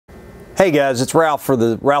Hey guys, it's Ralph for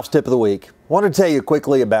the Ralph's Tip of the Week. I wanted to tell you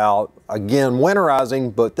quickly about, again,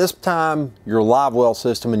 winterizing, but this time your Livewell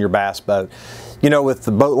system in your bass boat. You know, with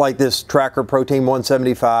the boat like this, Tracker Protein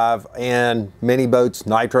 175, and many boats,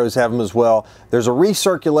 Nitros have them as well, there's a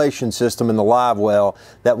recirculation system in the Livewell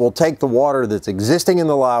that will take the water that's existing in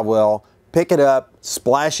the Livewell, pick it up,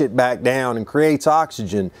 splash it back down, and creates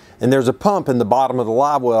oxygen. And there's a pump in the bottom of the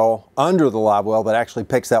Livewell, under the Livewell, that actually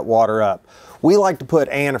picks that water up. We like to put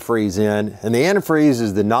antifreeze in, and the antifreeze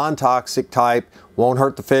is the non-toxic type, won't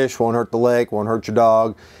hurt the fish, won't hurt the lake, won't hurt your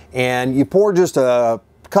dog. And you pour just a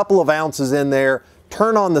couple of ounces in there,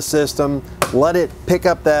 turn on the system, let it pick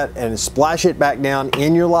up that and splash it back down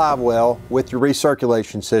in your Livewell with your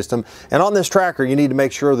recirculation system. And on this tracker, you need to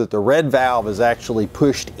make sure that the red valve is actually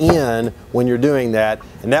pushed in when you're doing that,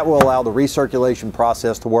 and that will allow the recirculation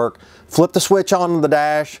process to work. Flip the switch on the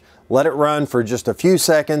dash, let it run for just a few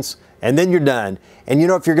seconds, and then you're done. And you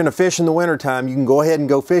know, if you're gonna fish in the wintertime, you can go ahead and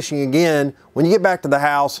go fishing again. When you get back to the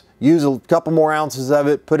house, use a couple more ounces of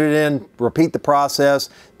it, put it in, repeat the process.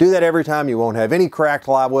 Do that every time. You won't have any cracked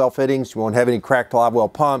Livewell fittings, you won't have any cracked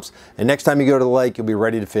Livewell pumps, and next time you go to the lake, you'll be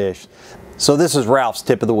ready to fish. So this is Ralph's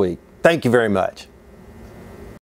Tip of the Week. Thank you very much.